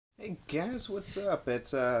Hey guys, what's up?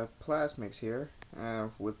 It's Plasmix here,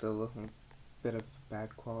 with a little bit of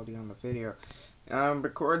bad quality on the video. I'm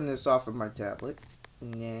recording this off of my tablet.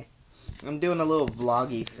 Nah. I'm doing a little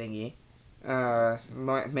vloggy thingy.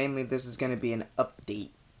 Mainly this is gonna be an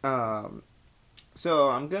update.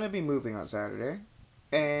 So I'm gonna be moving on Saturday,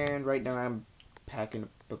 and right now I'm packing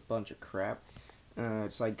a bunch of crap.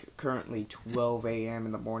 It's like currently 12 a.m.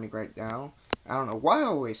 in the morning right now. I don't know why I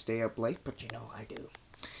always stay up late, but you know I do.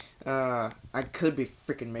 I could be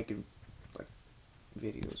freaking making like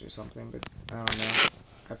videos or something, but I don't know.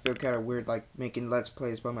 I feel kind of weird like making Let's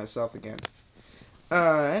Plays by myself again.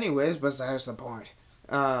 Anyways, besides the point.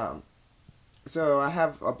 So I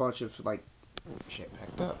have a bunch of like shit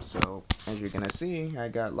packed up. So as you're gonna see, I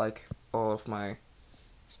got like all of my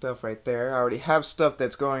stuff right there. I already have stuff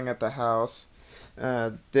that's going at the house.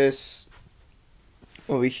 This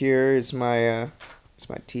over here is my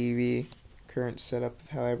TV. Current setup of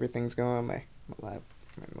how everything's going. My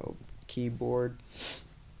little keyboard.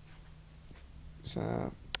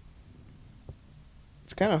 So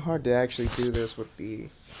it's kind of hard to actually do this with the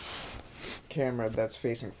camera that's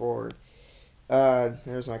facing forward.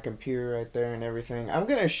 There's my computer right there and everything. I'm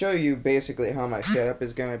gonna show you basically how my setup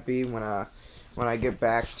is gonna be when I get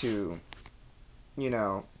back to, you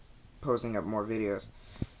know, posting up more videos.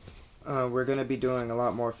 We're gonna be doing a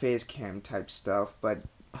lot more Facecam type stuff, but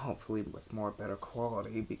hopefully with more better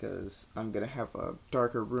quality because I'm gonna have a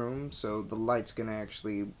darker room, so the light's gonna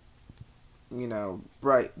actually, you know,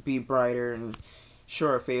 be brighter and show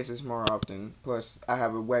our faces more often. Plus, I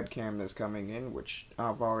have a webcam that's coming in, which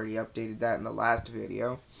I've already updated that in the last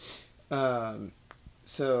video.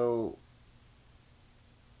 So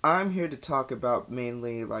I'm here to talk about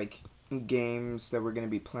mainly like games that we're gonna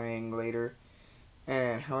be playing later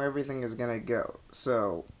and how everything is gonna go.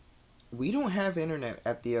 So we don't have internet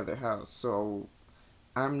at the other house, so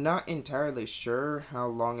I'm not entirely sure how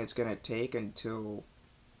long it's gonna take until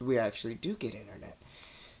we actually do get internet.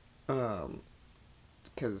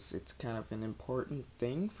 Because it's kind of an important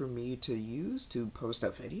thing for me to use to post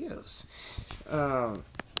up videos.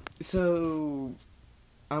 So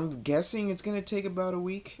I'm guessing it's gonna take about a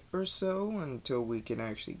week or so until we can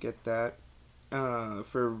actually get that.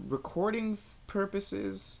 For recording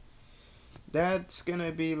purposes, that's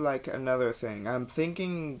gonna be like another thing. I'm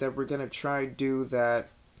thinking that we're gonna try do that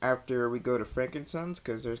after we go to Frankenstein's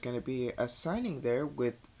because there's gonna be a signing there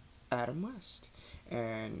with Adam West,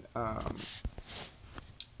 and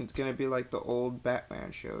it's gonna be like the old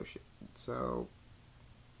Batman show. So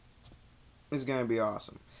it's gonna be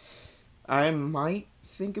awesome. I might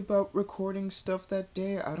think about recording stuff that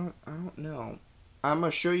day. I don't know. I'm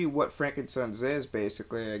gonna show you what Frankenstein's is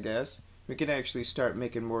basically. I guess we can actually start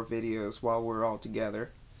making more videos while we're all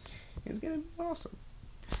together. It's gonna be awesome.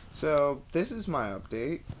 So this is my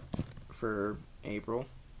update for April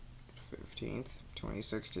 15th,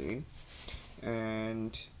 2016,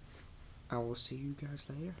 and I will see you guys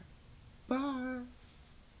later. Bye.